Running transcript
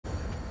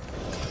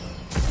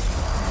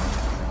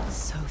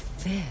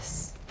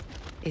This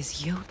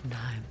is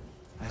Jotunheim.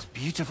 As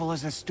beautiful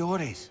as the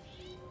stories.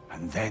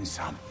 And then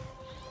some.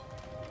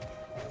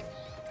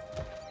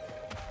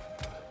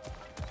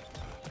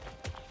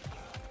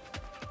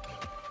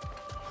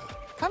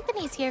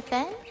 Company's here,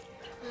 Finn.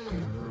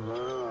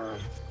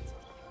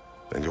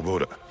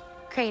 Angerboda.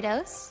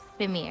 Kratos,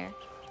 Mimir,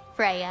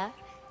 Freya.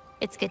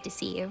 It's good to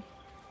see you.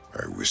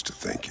 I wish to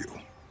thank you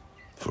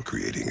for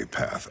creating a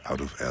path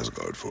out of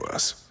Asgard for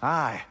us.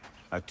 Aye,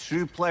 a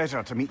true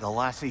pleasure to meet the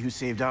lassie who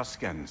saved our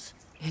skins.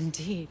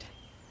 Indeed.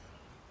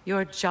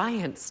 Your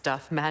giant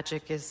stuff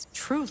magic is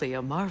truly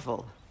a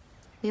marvel.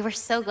 We were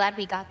so glad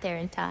we got there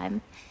in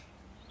time.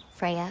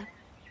 Freya,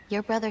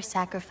 your brother's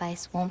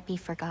sacrifice won't be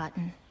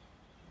forgotten.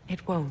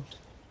 It won't.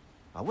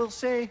 I will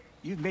say,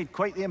 you've made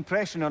quite the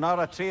impression on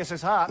our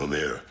Atreus' heart.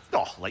 Mimir.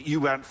 Oh, like you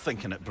weren't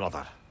thinking it,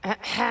 brother.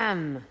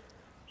 Ahem.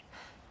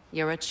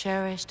 You're a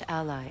cherished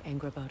ally,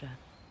 Angerboda.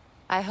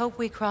 I hope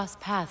we cross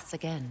paths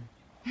again.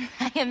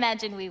 I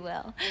imagine we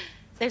will.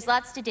 There's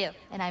lots to do,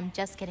 and I'm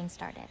just getting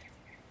started.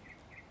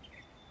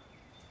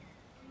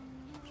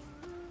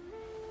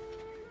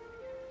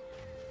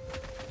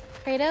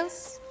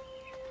 Kratos,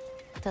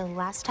 the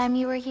last time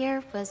you were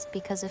here was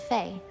because of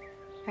Faye,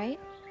 right?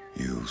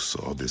 You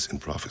saw this in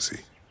prophecy.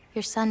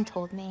 Your son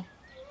told me.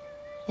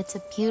 It's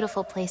a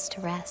beautiful place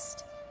to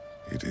rest.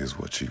 It is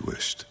what she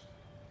wished.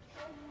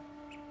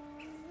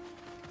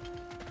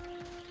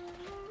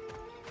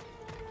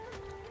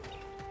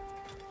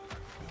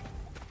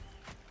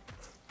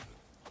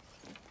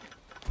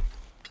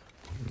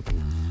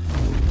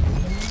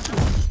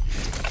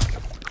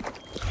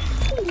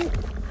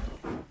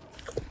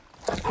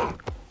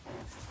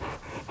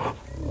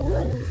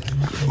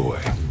 Good boy.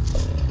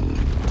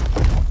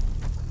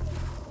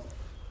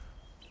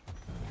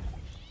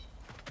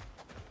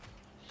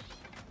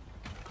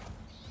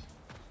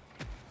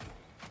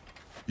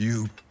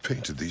 You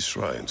painted these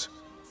shrines.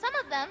 Some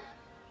of them.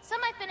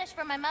 Some I finished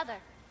for my mother.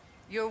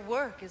 Your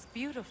work is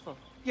beautiful.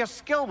 Your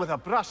skill with a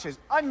brush is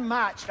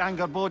unmatched,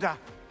 Angerboda.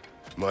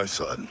 My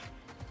son.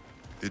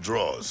 He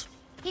draws.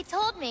 He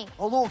told me.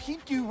 Although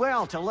he'd do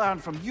well to learn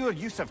from your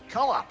use of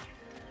color.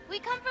 We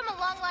come from a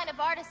long line of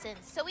artisans,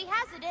 so he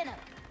has it in him.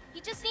 He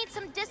just needs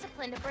some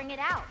discipline to bring it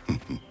out.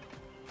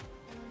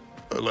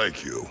 I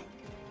like you.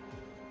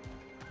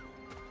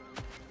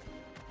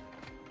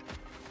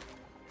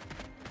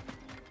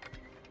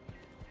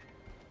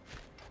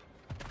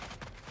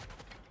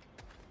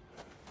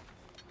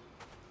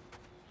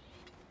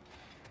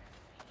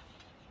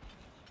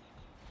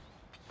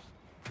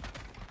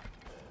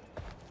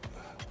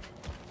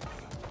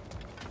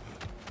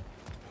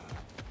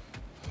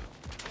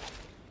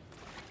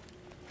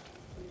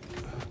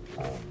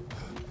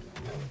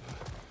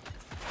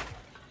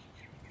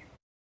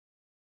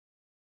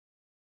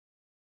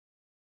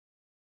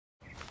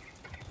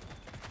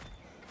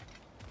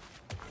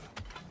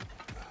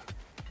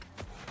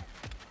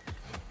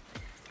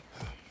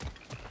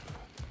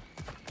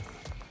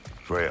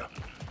 Freya,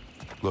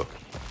 look.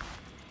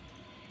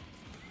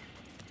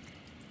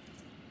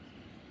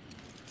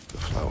 The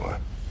flower.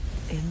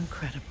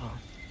 Incredible.